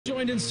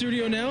Joined in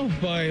studio now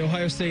by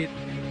Ohio State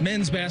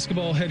men's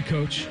basketball head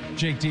coach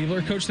Jake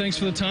Diebler. Coach, thanks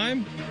for the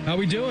time. How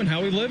we doing?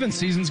 How we living?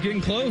 Season's getting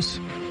close.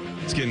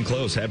 It's getting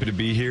close. Happy to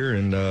be here,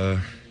 and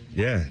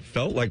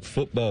felt like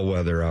football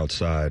weather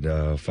outside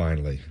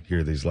finally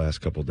here these last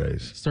couple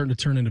days. Starting to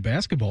turn into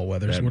basketball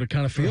weather is what it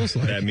kind of feels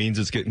like. That means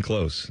it's getting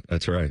close.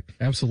 That's right.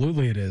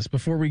 Absolutely it is.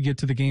 Before we get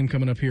to the game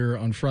coming up here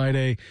on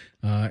Friday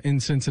in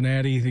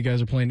Cincinnati, you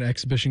guys are playing an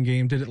exhibition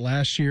game. Did it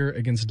last year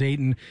against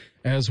Dayton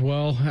as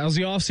well. How's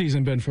the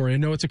offseason been for you? I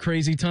know it's a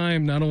crazy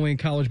time, not only in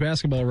college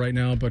basketball right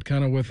now, but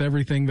kind of with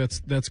everything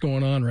that's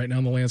going on right now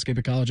in the landscape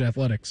of college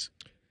athletics.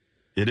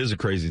 It is a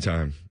crazy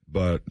time,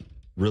 but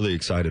really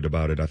excited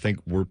about it. I think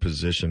we're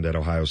positioned at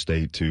Ohio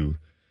State to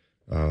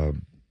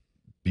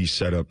be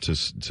set up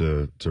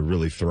to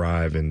really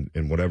thrive in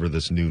whatever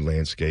this new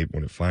landscape,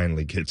 when it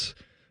finally gets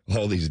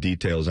all these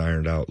details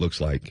ironed out,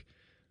 looks like.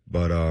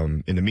 But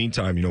in the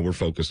meantime, we're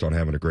focused on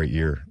having a great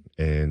year.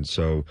 And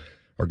so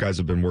our guys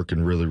have been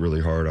working really, really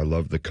hard. I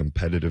love the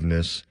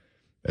competitiveness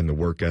and the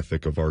work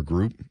ethic of our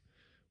group.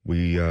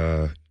 We,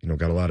 got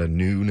a lot of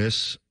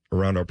newness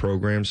around our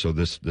program. So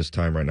this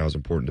time right now is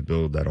important to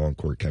build that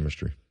on-court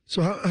chemistry.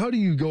 So how do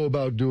you go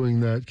about doing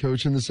that,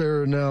 Coach, in this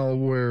era now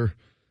where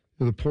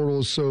the portal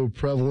is so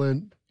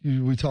prevalent?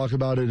 We talk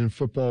about it in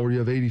football where you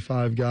have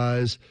 85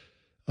 guys.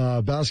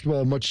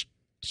 Basketball, a much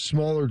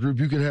smaller group.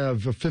 You can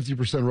have a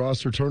 50%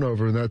 roster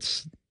turnover, and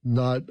that's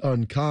not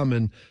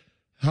uncommon.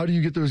 How do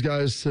you get those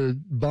guys to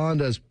bond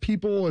as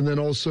people and then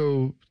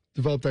also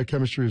develop that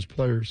chemistry as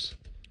players?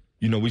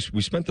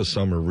 We spent the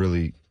summer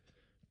really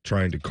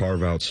trying to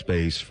carve out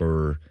space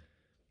for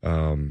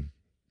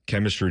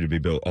chemistry to be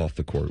built off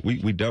the court.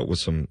 We dealt with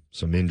some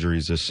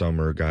injuries this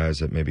summer, guys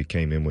that maybe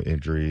came in with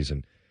injuries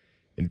and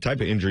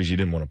type of injuries you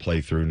didn't want to play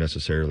through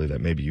necessarily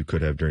that maybe you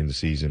could have during the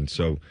season.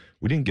 So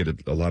we didn't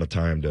get a lot of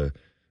time to,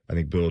 I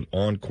think, build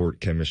on-court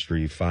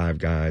chemistry, 5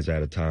 guys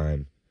at a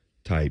time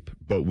type.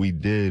 But we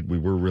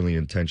were really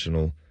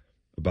intentional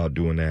about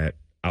doing that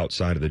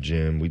outside of the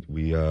gym.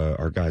 We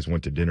our guys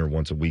went to dinner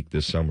once a week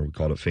this summer. We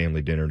called it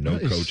family dinner, no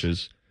Nice.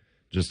 coaches,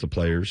 just the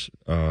players.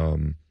 So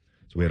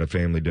we had a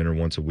family dinner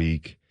once a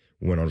week.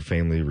 We went on a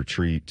family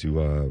retreat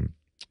to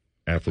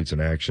Athletes in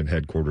Action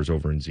headquarters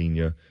over in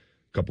Xenia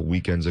a couple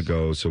weekends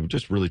ago. So we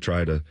just really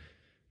try to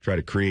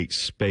create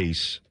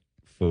space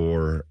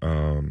for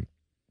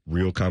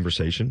real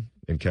conversation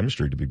and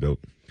chemistry to be built.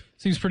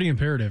 Seems pretty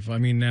imperative. I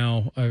mean,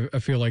 now I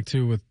feel like,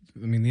 too, with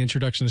the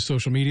introduction to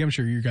social media, I'm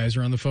sure you guys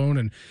are on the phone,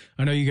 and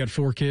I know you got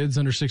 4 kids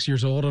under 6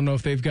 years old. I don't know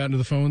if they've gotten to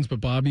the phones, but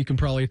Bob, you can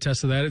probably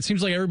attest to that. It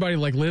seems like everybody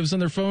lives on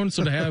their phone,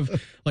 so to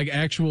have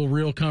actual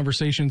real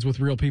conversations with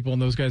real people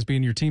and those guys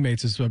being your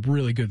teammates is a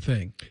really good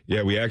thing.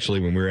 Yeah, we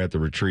actually, when we were at the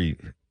retreat,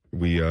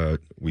 we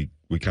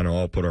kind of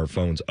all put our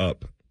phones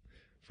up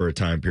for a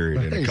time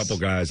period, Nice. and a couple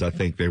guys, I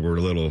think they were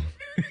a little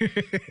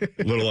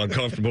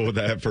uncomfortable with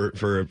that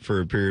for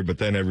a period, but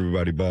then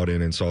everybody bought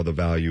in and saw the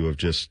value of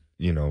just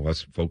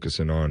us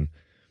focusing on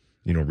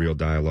real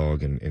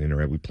dialogue and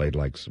interact. We played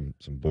some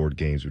board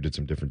games. We did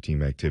some different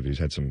team activities.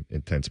 Had some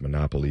intense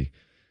Monopoly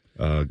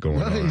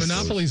going on.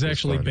 Monopoly's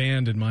actually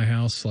banned in my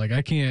house.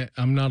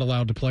 I'm not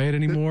allowed to play it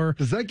anymore.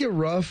 Does that get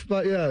rough?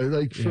 But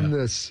from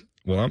this.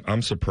 Well,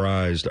 I'm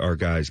surprised our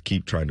guys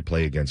keep trying to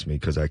play against me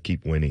because I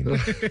keep winning.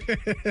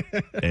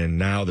 And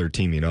now they're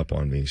teaming up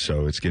on me,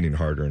 so it's getting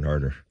harder and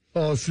harder.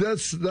 Oh, so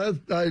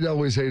that. I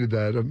always hated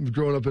that. I'm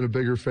growing up in a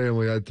bigger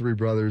family. I had 3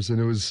 brothers, and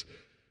it was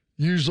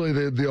usually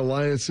the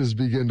alliances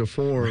begin to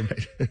form.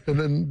 Right. And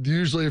then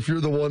usually if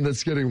you're the one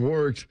that's getting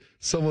worked,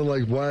 someone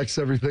whacks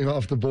everything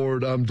off the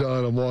board. I'm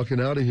done. I'm walking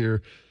out of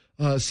here.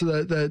 So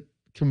that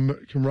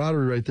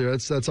camaraderie right there,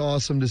 that's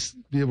awesome to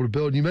be able to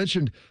build. You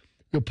mentioned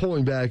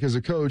pulling back as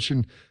a coach,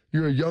 and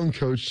you're a young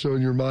coach, so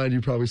in your mind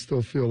you probably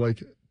still feel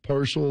like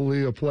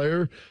partially a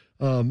player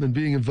and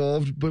being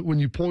involved. But when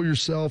you pull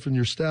yourself and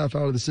your staff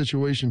out of the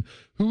situation,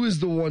 who is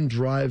the one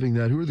driving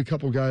that? Who are the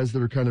couple guys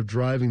that are kind of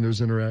driving those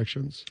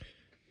interactions?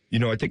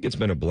 I think it's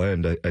been a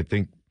blend. I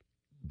think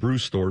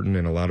Bruce Thornton,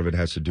 and a lot of it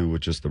has to do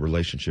with just the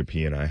relationship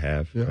he and I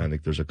have. Yeah. I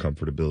think there's a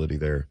comfortability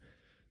there.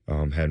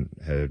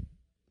 Had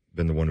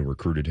been the one who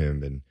recruited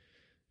him and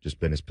just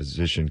been his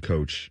position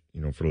coach,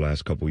 for the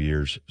last couple of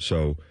years.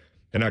 So,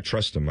 and I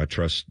trust him. I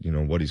trust,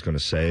 what he's going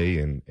to say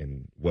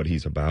and what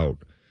he's about.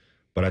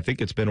 But I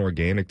think it's been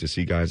organic to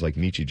see guys like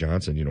Michi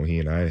Johnson. He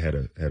and I had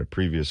a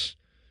previous,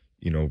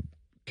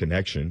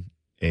 connection.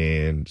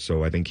 And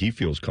so I think he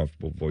feels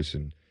comfortable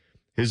voicing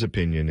his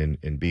opinion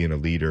and being a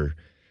leader.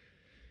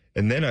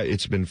 And then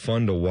it's been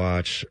fun to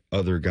watch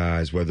other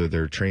guys, whether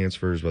they're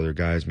transfers, whether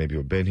guys maybe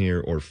have been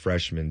here or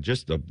freshmen.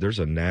 There's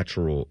a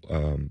natural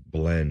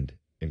blend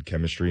in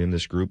chemistry in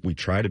this group. We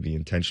try to be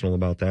intentional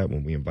about that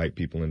when we invite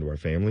people into our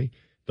family.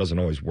 Doesn't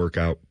always work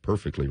out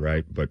perfectly,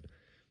 right? But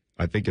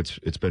I think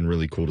it's been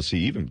really cool to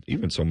see.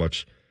 Even so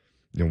much,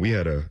 we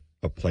had a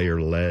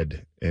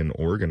player-led and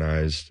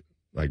organized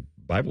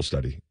Bible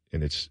study,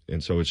 and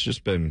so it's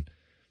just been.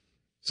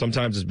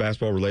 Sometimes it's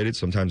basketball related,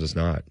 sometimes it's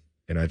not.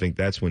 And I think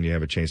that's when you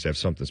have a chance to have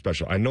something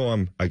special. I know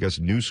I'm,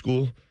 new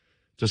school,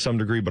 to some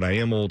degree, but I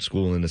am old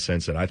school in the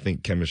sense that I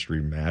think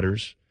chemistry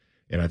matters,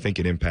 and I think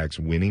it impacts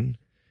winning.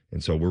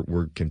 And so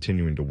we're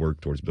continuing to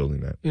work towards building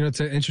that. You know, it's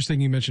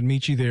interesting you mentioned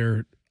Michi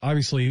there.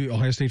 Obviously,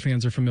 Ohio State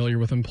fans are familiar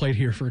with him, played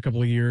here for a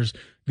couple of years,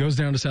 goes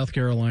down to South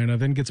Carolina,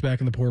 then gets back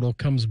in the portal,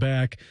 comes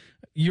back.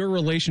 Your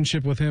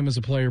relationship with him as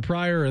a player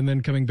prior and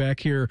then coming back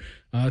here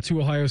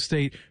to Ohio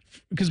State,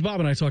 because Bob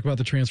and I talk about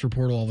the transfer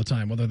portal all the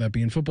time, whether that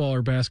be in football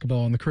or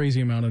basketball, and the crazy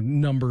amount of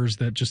numbers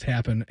that just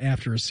happen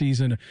after a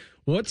season.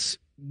 What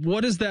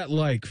is that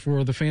like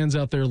for the fans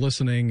out there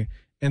listening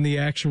and the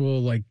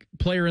actual like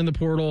player in the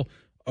portal,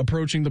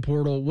 approaching the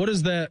portal? What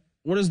does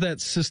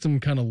that system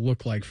kind of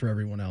look like for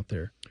everyone out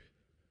there?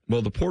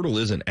 Well, the portal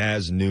isn't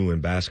as new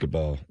in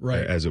basketball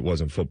as it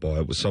was in football.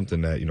 It was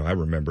something that, I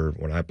remember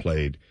when I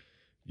played,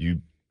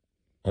 you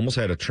almost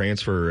had a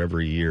transfer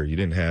every year. You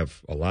didn't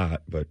have a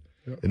lot, but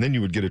and then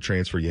you would get a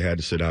transfer. You had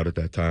to sit out at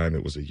that time.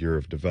 It was a year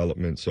of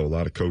development, so a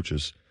lot of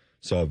coaches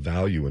saw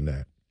value in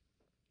that.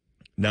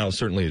 Now,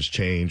 certainly it's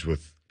changed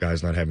with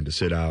guys not having to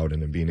sit out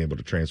and then being able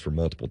to transfer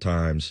multiple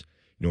times.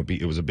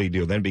 It was a big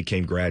deal. Then it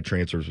became grad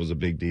transfers was a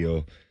big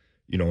deal,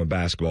 in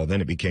basketball.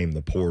 Then it became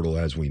the portal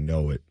as we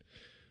know it.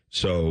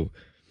 So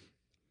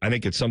I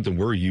think it's something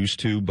we're used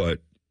to,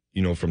 but,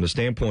 from the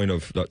standpoint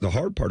of the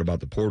hard part about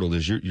the portal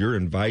is you're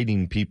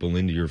inviting people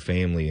into your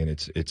family, and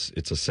it's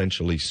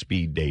essentially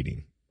speed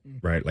dating,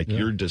 right? Like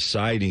you're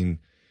deciding,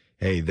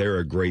 hey, they're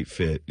a great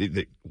fit.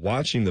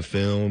 Watching the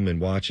film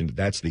and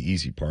that's the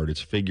easy part.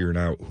 It's figuring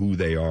out who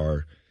they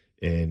are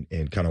and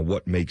kind of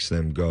what makes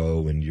them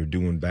go, and you're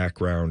doing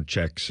background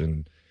checks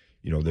and,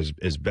 there's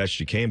as best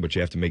you can, but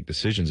you have to make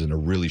decisions in a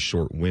really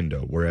short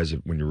window. Whereas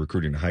when you're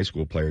recruiting a high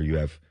school player, you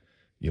have,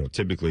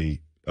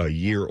 typically a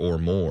year or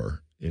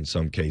more in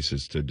some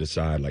cases to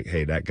decide like,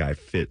 hey, that guy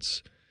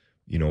fits,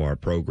 our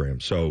program.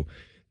 So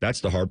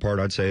that's the hard part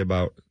I'd say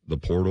about the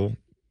portal.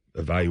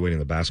 Evaluating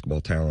the basketball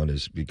talent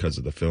is because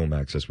of the film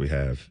access we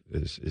have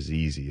is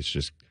easy. It's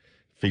just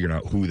figuring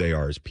out who they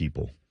are as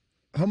people.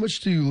 How much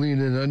do you lean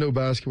in? I know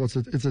basketball,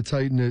 it's a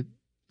tight-knit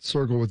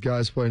circle with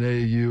guys playing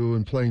AAU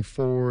and playing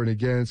for and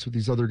against with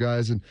these other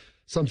guys, and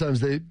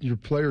sometimes your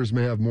players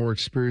may have more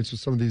experience with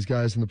some of these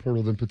guys in the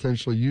portal than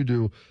potentially you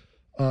do.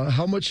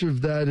 How much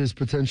of that is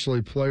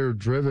potentially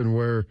player-driven,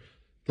 where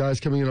guys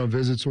coming in on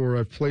visits, or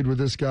I've played with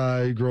this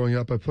guy growing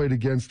up, I played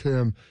against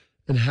him,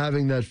 and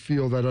having that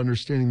feel, that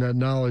understanding, that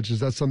knowledge,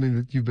 is that something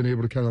that you've been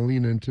able to kind of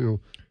lean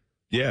into?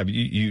 Yeah,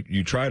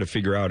 you try to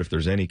figure out if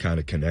there's any kind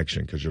of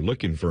connection, because you're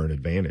looking for an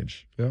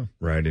advantage,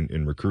 right,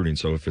 in recruiting.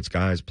 So if it's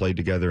guys played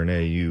together in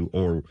AAU,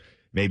 or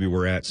maybe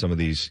we're at some of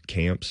these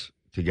camps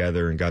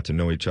together and got to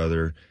know each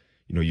other,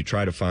 you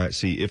try to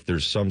see if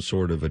there's some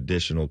sort of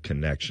additional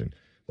connection.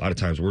 A lot of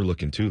times we're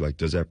looking too, like,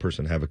 does that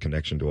person have a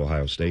connection to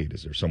Ohio State?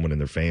 Is there someone in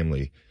their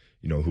family,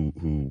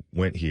 who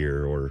went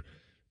here, or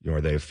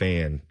are they a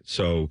fan?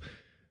 So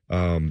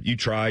you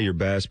try your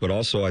best, but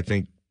also I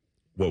think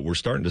what we're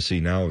starting to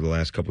see now over the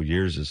last couple of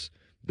years is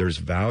there's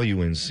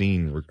value in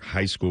seeing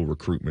high school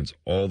recruitments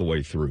all the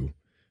way through,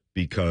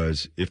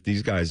 because if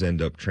these guys end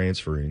up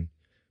transferring,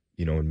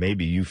 and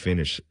maybe you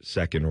finish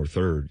second or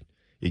third,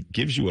 it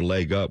gives you a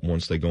leg up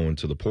once they go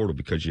into the portal,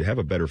 because you have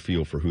a better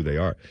feel for who they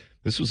are.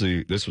 This was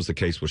the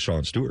case with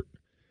Sean Stewart.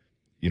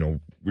 We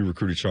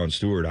recruited Sean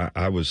Stewart.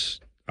 I was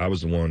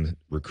the one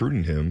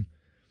recruiting him.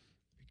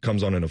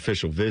 Comes on an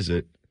official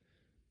visit,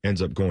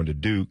 ends up going to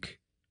Duke,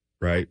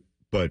 right?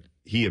 But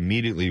he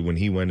immediately, when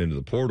he went into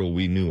the portal,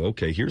 we knew,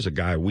 okay, here's a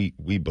guy we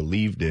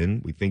believed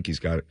in. We think he's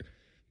got,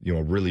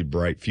 a really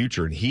bright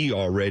future. And he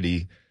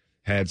already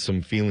had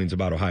some feelings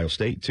about Ohio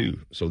State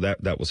too. So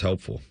that was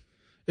helpful.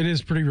 It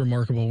is pretty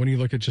remarkable when you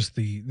look at just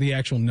the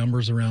actual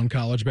numbers around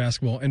college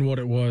basketball and what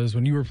it was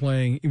when you were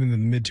playing even in the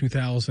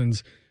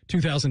mid-2000s,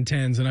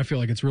 2010s, and I feel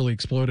like it's really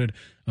exploded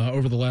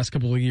over the last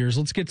couple of years.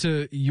 Let's get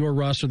to your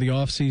roster. The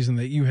offseason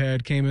that you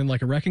had came in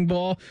like a wrecking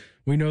ball.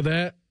 We know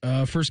that.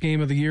 First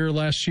game of the year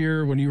last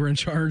year when you were in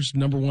charge,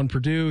 number 1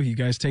 Purdue. You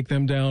guys take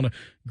them down.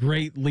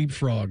 Great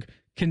leapfrog.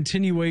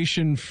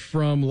 Continuation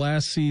from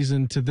last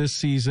season to this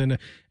season,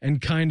 and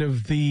kind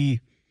of the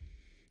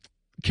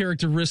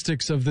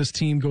characteristics of this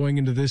team going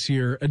into this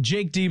year. A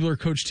Jake Diebler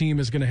coach team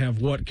is going to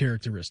have what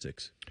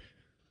characteristics?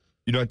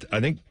 I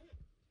think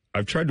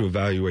I've tried to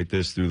evaluate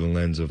this through the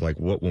lens of like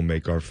what will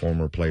make our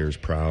former players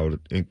proud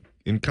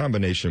in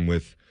combination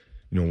with,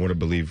 what I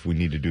believe we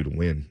need to do to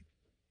win,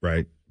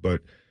 right?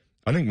 But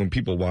I think when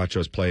people watch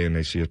us play and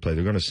they see us play,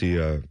 they're going to see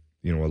a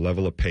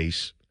level of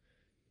pace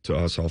to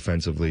us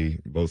offensively,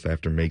 both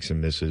after makes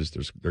and misses.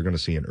 They're going to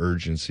see an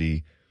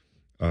urgency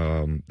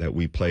that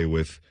we play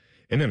with,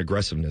 and an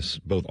aggressiveness,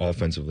 both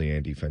offensively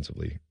and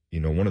defensively.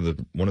 One of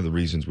the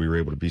reasons we were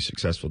able to be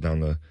successful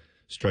down the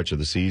stretch of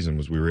the season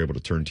was we were able to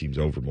turn teams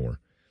over more,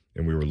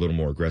 and we were a little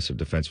more aggressive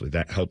defensively.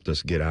 That helped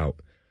us get out,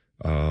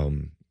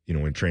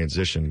 in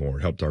transition more.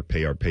 It helped our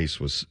pace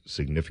was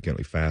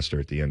significantly faster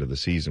at the end of the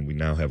season. We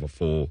now have a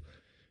full,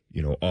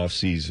 off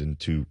season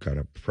to kind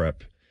of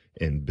prep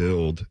and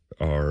build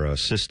our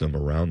system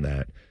around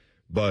that.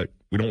 But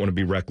we don't want to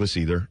be reckless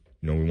either.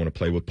 We want to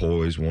play with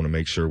poise. We want to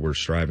make sure we're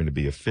striving to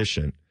be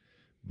efficient.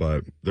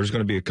 But there's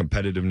going to be a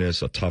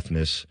competitiveness, a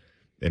toughness,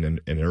 and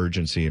an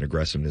urgency and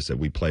aggressiveness that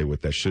we play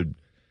with that should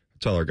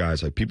tell our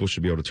guys, like, people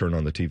should be able to turn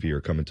on the TV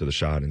or come into the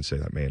shot and say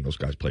that, man, those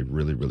guys play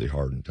really, really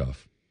hard and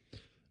tough.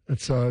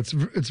 It's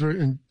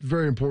very,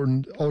 very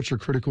important, ultra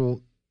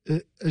critical.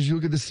 As you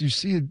look at this, you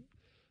see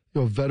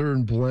a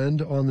veteran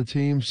blend on the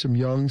team, some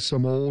young,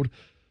 some old.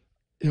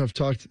 I've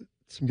talked to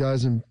some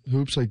guys in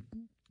hoops, like,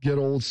 get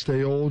old,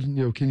 stay old.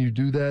 Can you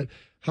do that?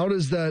 How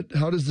does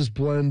this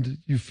blend,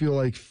 you feel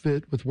like,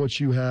 fit with what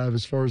you have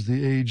as far as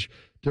the age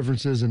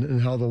differences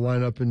and how the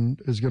lineup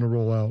is going to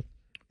roll out?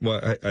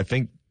 Well, I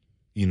think,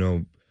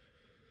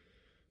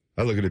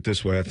 I look at it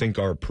this way. I think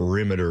our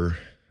perimeter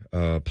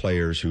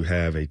players who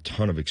have a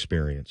ton of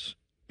experience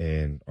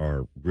and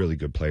are really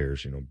good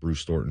players,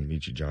 Bruce Thornton,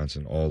 Michi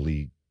Johnson, all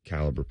league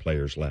caliber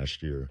players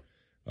last year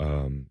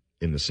in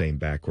the same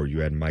backcourt.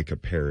 You had Micah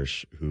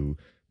Parrish, who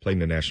played in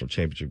the national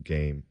championship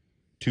game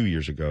 2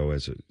 years ago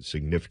as a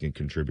significant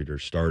contributor,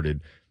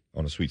 started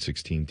on a Sweet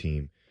 16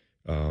 team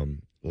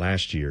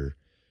last year.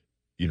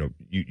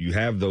 You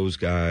have those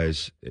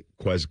guys,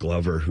 Quez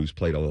Glover, who's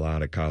played a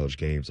lot of college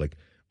games. Like,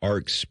 our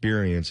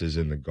experience is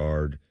in the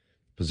guard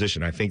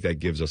position. I think that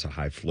gives us a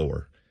high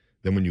floor.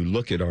 Then when you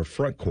look at our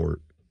front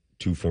court,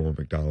 2 former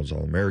McDonald's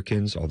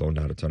All-Americans, although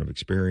not a ton of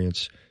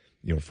experience,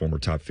 former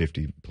top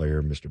 50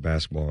 player, Mr.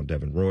 Basketball, and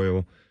Devin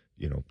Royal,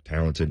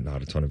 talented,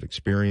 not a ton of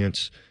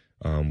experience.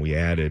 We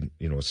added,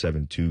 a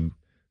 7'2"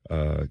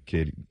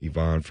 kid,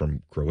 Ivan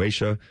from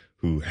Croatia,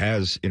 who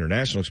has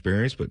international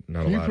experience, but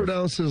not a lot. Can you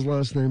pronounce his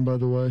last name, by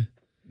the way?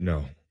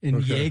 No.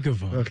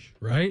 Njegovan,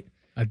 right?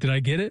 Did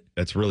I get it?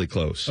 That's really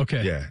close.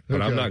 Okay. Yeah,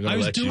 but I'm not going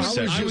to let you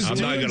set me up. I'm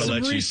not going to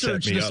let you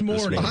set me up this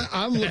morning.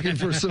 I'm looking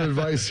for some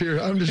advice here.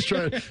 I'm just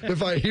trying.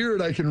 If I hear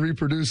it, I can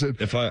reproduce it.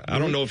 If I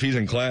don't know if he's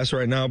in class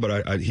right now,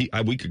 but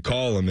we could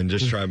call him and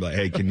just try and be like,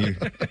 hey, can you?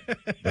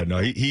 But no,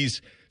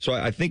 he's. So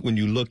I think when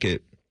you look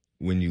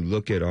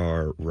at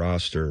our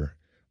roster,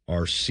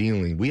 our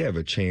ceiling, we have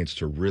a chance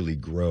to really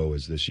grow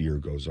as this year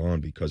goes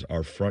on because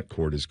our front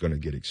court is going to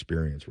get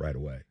experience right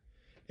away,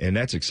 and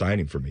that's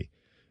exciting for me.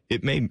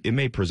 It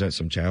may present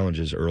some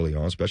challenges early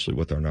on, especially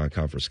with our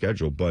non-conference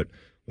schedule, but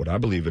what I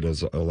believe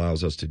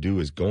allows us to do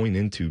is going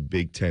into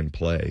Big Ten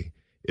play,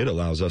 it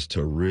allows us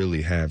to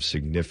really have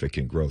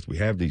significant growth. We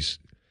have these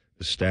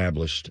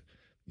established,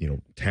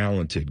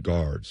 talented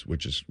guards,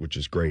 which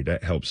is great.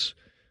 That helps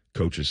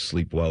coaches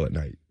sleep well at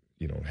night,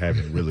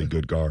 having really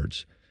good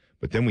guards.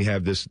 But then we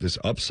have this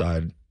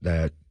upside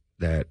that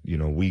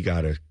we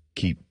got to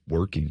keep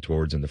working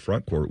towards in the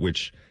front court,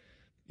 which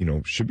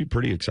should be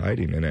pretty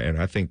exciting.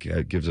 And I think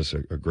it gives us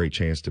a great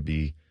chance to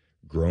be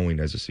growing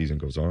as the season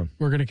goes on.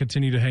 We're going to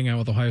continue to hang out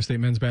with Ohio State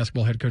men's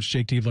basketball head coach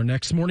Jake Diebler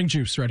next. Morning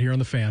Juice right here on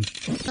The Fan.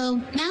 Oh,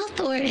 mouth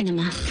or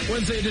enema?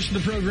 Wednesday edition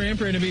of the program.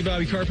 Brandon B.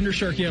 Bobby Carpenter,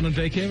 Sharkey out on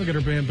vacay. We got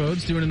our band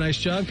Bodes doing a nice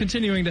job.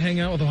 Continuing to hang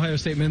out with Ohio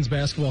State men's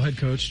basketball head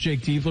coach Jake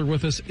Diebler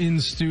with us in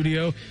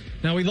studio.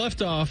 Now, we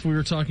left off, we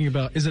were talking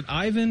about, is it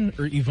Ivan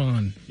or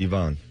Ivan?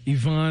 Ivan.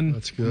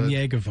 That's good.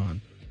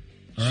 Njegovan.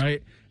 All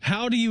right.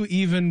 How do you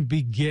even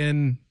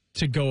begin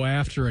to go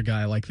after a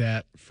guy like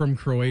that from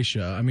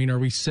Croatia? I mean, are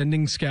we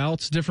sending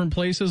scouts different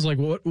places? Like,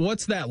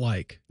 what's that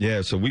like?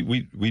 Yeah, so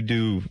we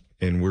do,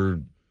 and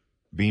we're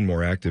being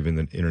more active in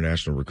the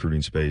international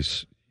recruiting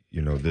space,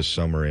 this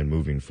summer and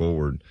moving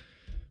forward.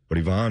 But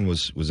Ivan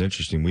was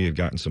interesting. We had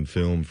gotten some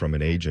film from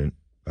an agent,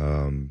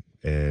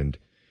 and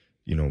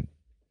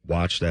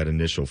watched that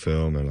initial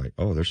film and like,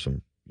 oh, there's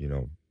some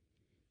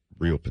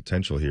real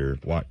potential here.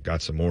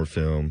 Got some more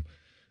film.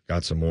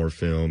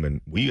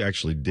 And we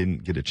actually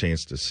didn't get a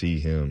chance to see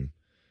him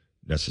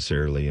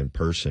necessarily in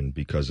person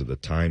because of the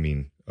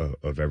timing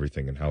of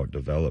everything and how it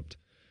developed.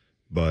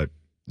 But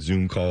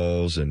Zoom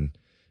calls and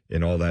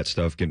all that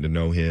stuff, getting to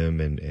know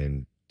him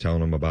and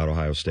telling him about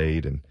Ohio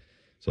State. And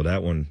so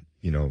that one,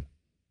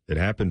 it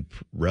happened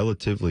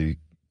relatively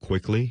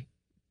quickly,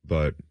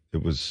 but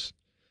it's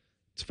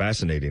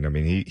fascinating. I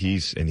mean,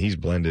 he's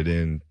blended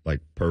in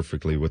like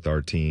perfectly with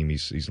our team.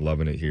 He's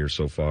loving it here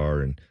so far.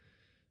 And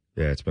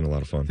yeah, it's been a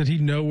lot of fun. Did he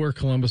know where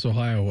Columbus,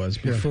 Ohio was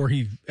before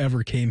he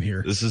ever came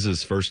here? This is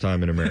his first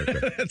time in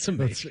America. That's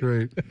amazing.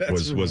 That's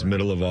great. Was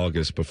middle of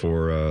August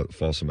before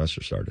fall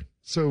semester started.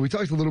 So we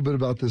talked a little bit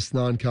about this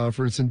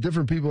non-conference, and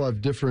different people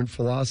have different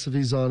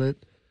philosophies on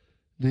it,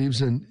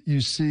 Deebs, and you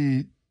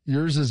see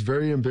yours is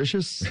very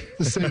ambitious,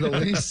 to say the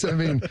least. I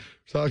mean,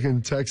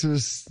 talking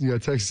Texas, you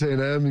got Texas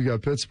A&M, you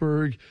got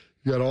Pittsburgh,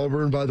 you got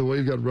Auburn, by the way.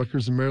 You got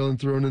Rutgers and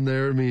Maryland thrown in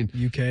there. I mean,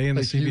 UK and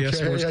the CBS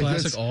Sports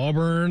Classic,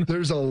 Auburn.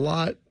 There's a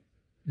lot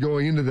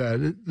going into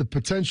that. The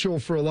potential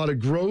for a lot of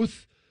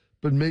growth,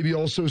 but maybe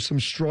also some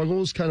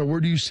struggles. Kind of where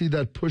do you see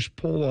that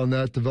push-pull on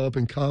that,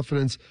 developing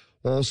confidence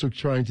while also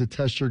trying to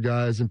test your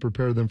guys and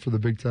prepare them for the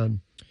Big Ten?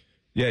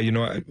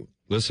 Yeah,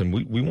 listen,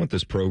 we want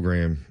this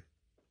program,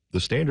 the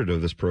standard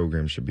of this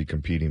program should be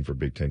competing for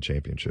Big Ten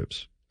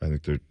championships. I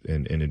think they're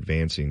and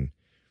advancing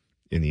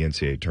in the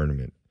NCAA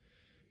tournament.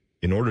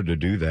 In order to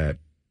do that,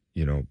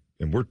 and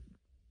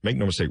make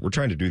no mistake, we're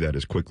trying to do that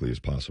as quickly as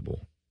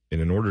possible.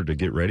 in order to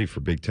get ready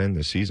for Big Ten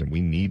this season,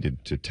 we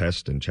needed to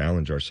test and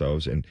challenge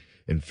ourselves and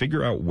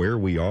figure out where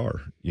we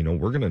are. You know,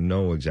 we're going to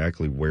know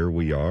exactly where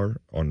we are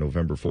on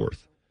November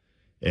 4th.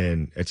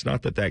 And it's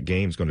not that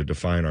game's going to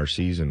define our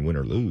season, win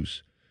or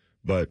lose,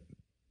 but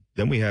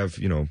then we have,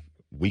 you know,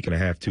 week and a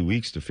half, 2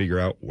 weeks to figure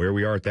out where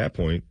we are at that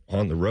point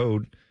on the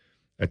road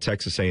at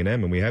Texas A&M.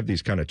 And we have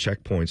these kind of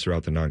checkpoints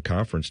throughout the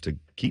non-conference to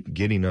keep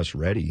getting us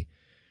ready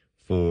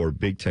for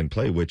Big Ten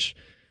play, which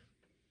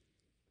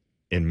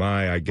in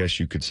my, I guess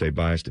you could say,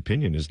 biased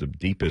opinion, is the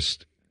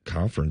deepest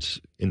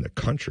conference in the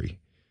country.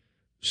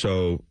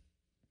 So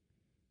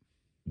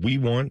we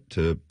want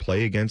to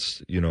play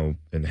against, you know,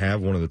 and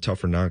have one of the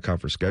tougher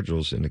non-conference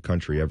schedules in the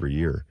country every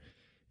year.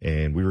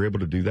 And we were able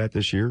to do that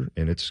this year,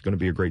 and it's going to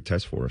be a great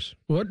test for us.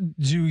 Let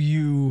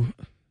me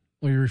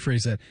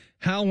rephrase that.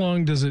 How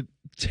long does it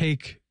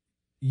take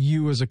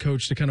you as a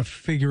coach to kind of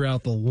figure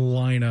out the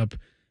lineup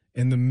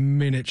and the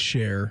minute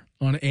share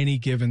on any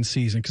given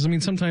season? Because, I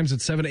mean, sometimes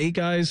it's 7 to 8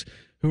 guys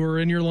who are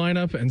in your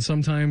lineup, and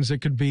sometimes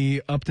it could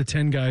be up to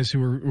 10 guys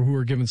who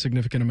are given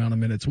significant amount of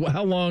minutes.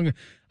 How long,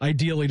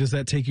 ideally, does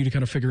that take you to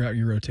kind of figure out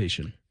your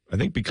rotation? I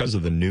think because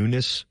of the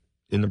newness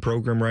in the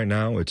program right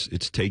now, it's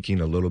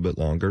taking a little bit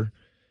longer.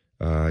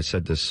 I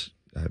said this,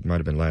 it might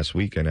have been last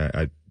week, and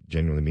I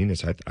genuinely mean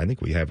this. I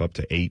think we have up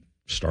to 8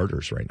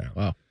 starters right now.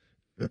 Wow.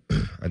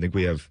 I think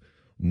we have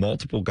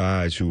multiple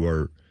guys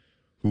who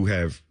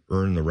have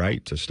earned the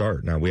right to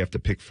start. Now we have to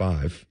pick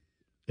 5,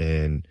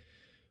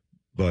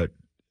 but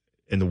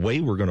the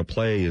way we're going to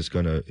play is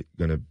going to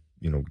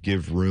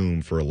give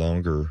room for a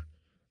longer,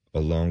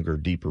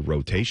 deeper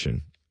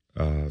rotation,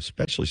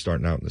 especially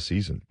starting out in the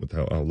season with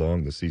how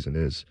long the season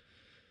is.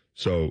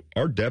 So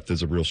our depth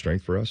is a real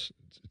strength for us.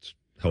 It's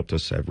helped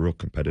us have real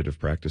competitive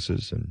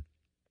practices, and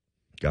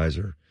guys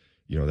are,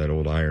 that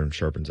old iron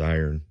sharpens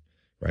iron,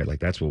 right?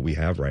 Like that's what we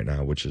have right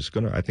now, which is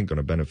I think going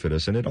to benefit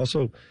us. And it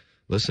also,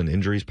 listen,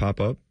 injuries pop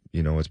up,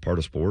 it's part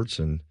of sports,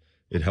 and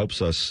it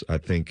helps us, I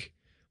think,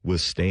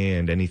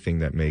 withstand anything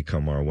that may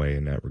come our way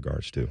in that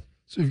regards too.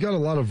 So you've got a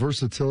lot of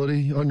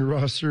versatility on your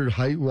roster,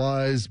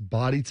 height-wise,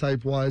 body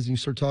type-wise, and you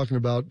start talking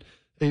about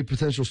 8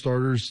 potential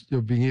starters,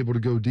 being able to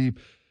go deep.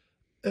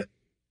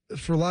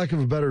 For lack of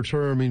a better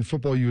term,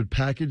 football, you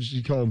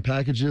call them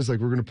packages, like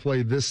we're going to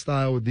play this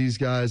style with these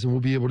guys, and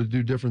we'll be able to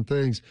do different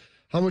things.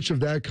 How much of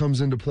that comes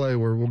into play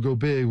where we'll go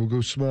big, we'll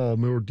go small,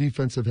 more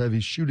defensive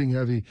heavy, shooting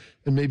heavy,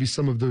 and maybe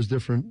some of those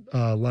different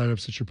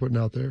lineups that you're putting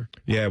out there?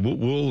 Yeah,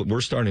 we're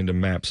starting to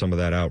map some of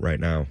that out right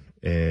now.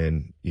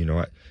 And,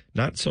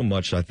 not so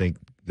much, I think,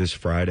 this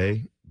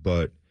Friday,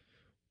 but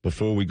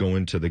before we go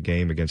into the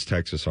game against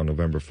Texas on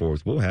November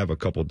 4th, we'll have a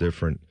couple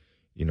different,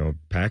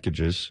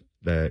 packages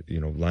that,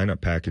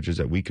 lineup packages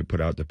that we could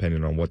put out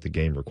depending on what the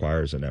game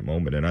requires in that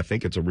moment. And I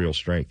think it's a real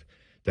strength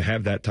to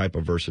have that type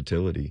of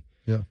versatility.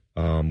 Yeah.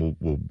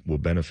 Will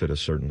benefit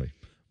us certainly.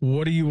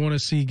 What do you want to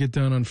see get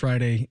done on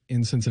Friday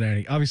in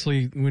Cincinnati?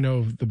 Obviously, we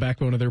know the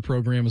backbone of their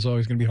program is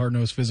always going to be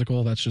hard-nosed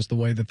physical. That's just the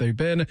way that they've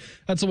been.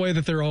 That's the way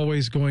that they're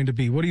always going to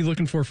be. What are you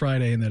looking for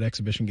Friday in that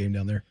exhibition game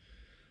down there?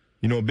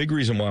 A big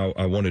reason why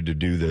I wanted to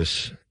do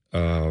this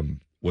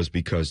was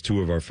because 2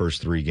 of our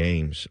first 3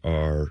 games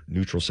are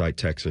neutral site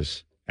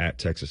Texas at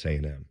Texas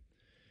A&M.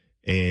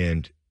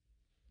 And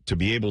to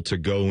be able to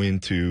go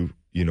into,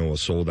 a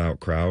sold-out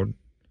crowd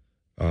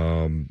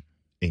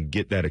and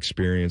get that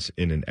experience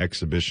in an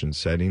exhibition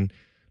setting.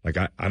 Like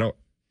I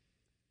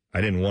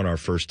didn't want our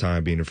first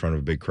time being in front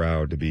of a big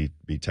crowd to be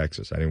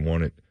Texas. I didn't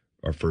want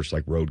our first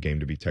road game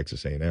to be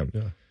Texas A&M.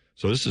 Yeah.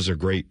 So this is a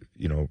great,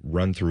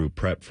 run through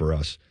prep for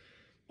us.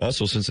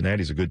 Also,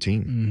 Cincinnati's a good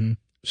team. Mm-hmm.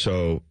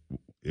 So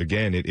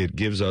again, it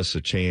gives us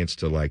a chance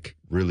to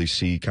really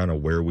see kind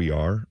of where we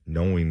are,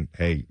 knowing,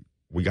 hey,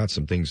 we got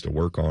some things to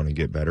work on and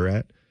get better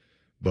at.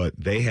 But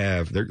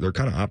they're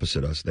kind of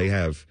opposite us. They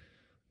have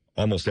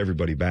almost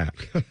everybody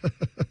back.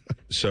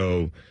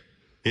 So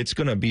it's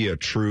going to be a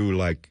true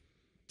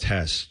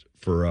test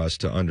for us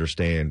to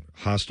understand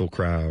hostile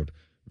crowd,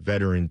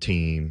 veteran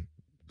team,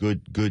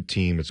 good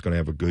team. It's going to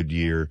have a good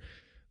year.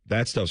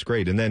 That stuff's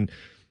great. And then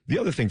the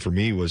other thing for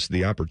me was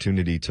the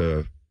opportunity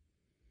to,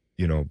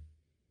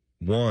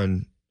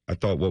 one, I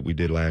thought what we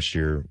did last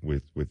year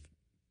with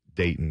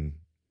Dayton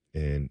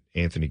and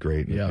Anthony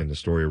Gray and the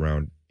story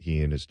around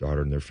he and his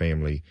daughter and their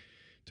family,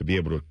 to be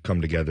able to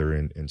come together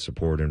and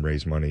support and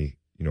raise money,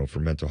 for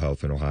mental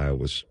health in Ohio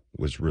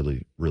was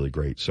really, really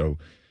great. So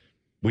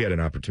we had an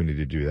opportunity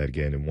to do that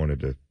again and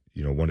wanted to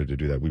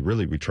do that.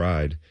 We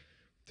tried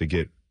to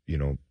get,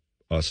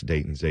 us,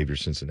 Dayton, Xavier,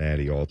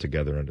 Cincinnati all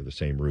together under the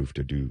same roof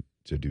to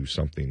do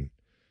something,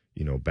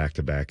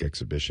 back-to-back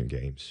exhibition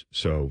games.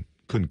 So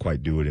couldn't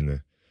quite do it in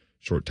the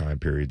short time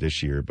period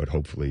this year, but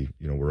hopefully,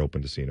 we're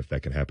open to seeing if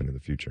that can happen in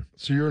the future.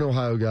 So you're an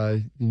Ohio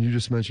guy, and you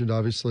just mentioned,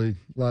 obviously,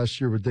 last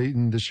year with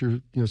Dayton, this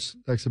year,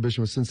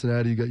 exhibition with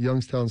Cincinnati. You got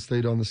Youngstown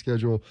State on the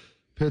schedule,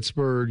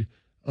 Pittsburgh,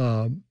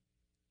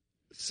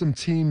 some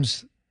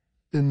teams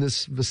in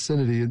this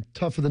vicinity, and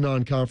tough for the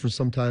non-conference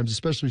sometimes,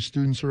 especially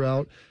students are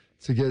out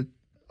to get,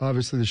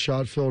 obviously, the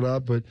shot filled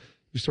up, but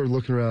you start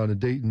looking around at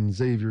Dayton,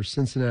 Xavier,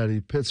 Cincinnati,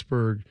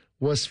 Pittsburgh,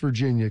 West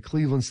Virginia,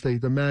 Cleveland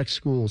State, the MAC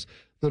schools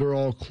that are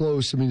all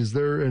close? I mean, is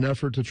there an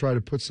effort to try to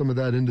put some of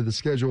that into the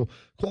schedule?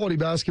 Quality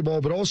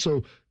basketball, but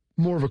also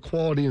more of a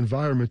quality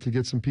environment to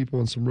get some people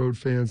and some road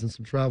fans and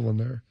some travel in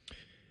there.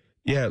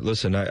 Yeah,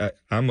 listen, I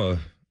am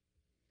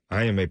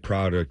a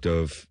product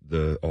of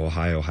the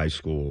Ohio high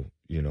school,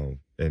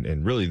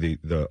 and really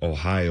the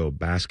Ohio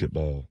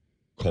basketball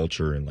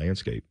culture and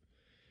landscape.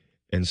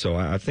 And so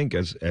I think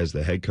as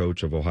the head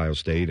coach of Ohio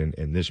State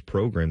and this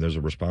program, there's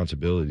a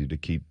responsibility to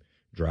keep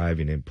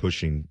driving and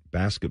pushing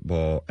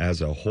basketball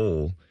as a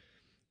whole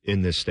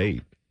in this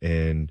state.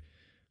 And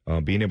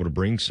being able to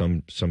bring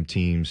some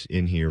teams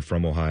in here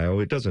from Ohio,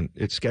 its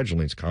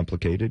scheduling is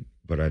complicated,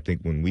 but I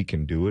think when we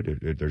can do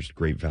it, there's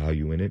great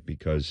value in it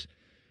because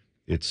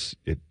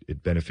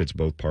it benefits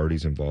both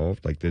parties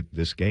involved. Like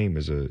this game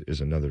is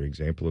another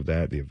example of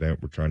that. The event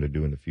we're trying to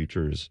do in the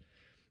future is,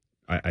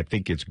 I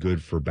think it's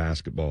good for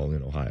basketball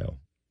in Ohio.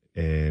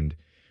 And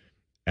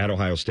at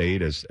Ohio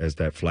State, as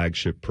that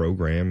flagship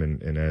program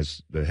and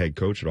as the head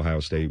coach at Ohio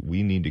State,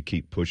 we need to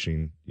keep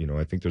pushing.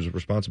 I think there's a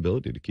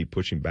responsibility to keep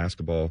pushing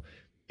basketball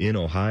in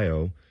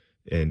Ohio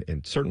and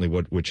certainly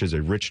which is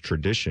a rich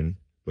tradition,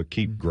 but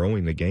keep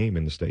growing the game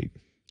in the state.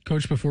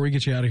 Coach, before we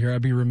get you out of here,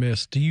 I'd be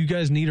remiss. Do you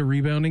guys need a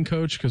rebounding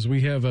coach? Because we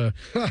have a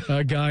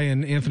guy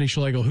in Anthony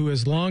Schlegel who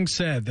has long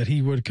said that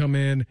he would come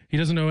in. He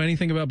doesn't know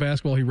anything about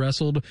basketball. He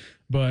wrestled,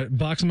 but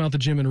box him out the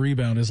gym and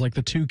rebound is like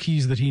the two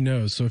keys that he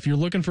knows. So if you're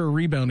looking for a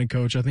rebounding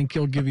coach, I think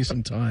he'll give you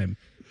some time.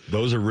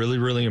 Those are really,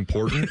 really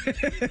important.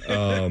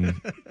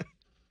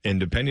 And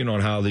depending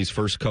on how these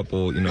first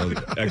couple,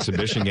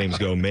 exhibition games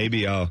go,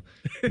 maybe I'll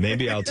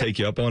take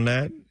you up on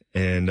that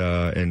and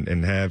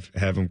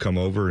have him come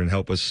over and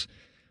help us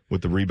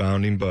with the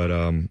rebounding. But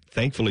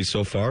thankfully,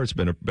 so far, it's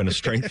been a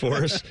strength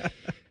for us,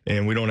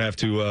 and we don't have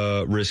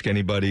to risk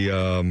anybody.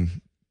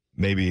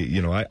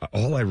 Maybe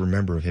all I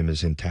remember of him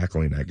is him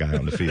tackling that guy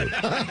on the field.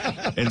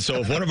 And so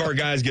if one of our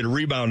guys get a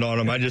rebound on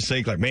him, I just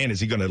think man, is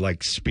he going to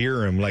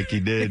spear him like he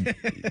did?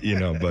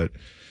 But.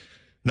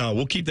 No,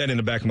 we'll keep that in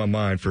the back of my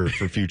mind for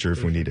future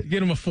if we need it.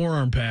 Get him a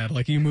forearm pad,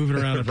 like you moving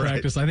around in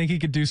practice. I think he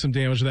could do some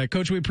damage to that.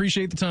 Coach, we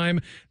appreciate the time.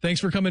 Thanks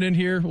for coming in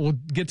here. We'll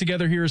get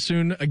together here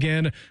soon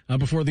again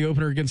before the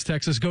opener against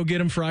Texas. Go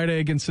get him Friday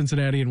against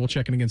Cincinnati, and we'll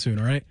check in again soon,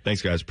 all right?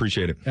 Thanks, guys.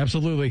 Appreciate it.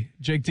 Absolutely.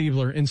 Jake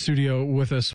Diebler in studio with us.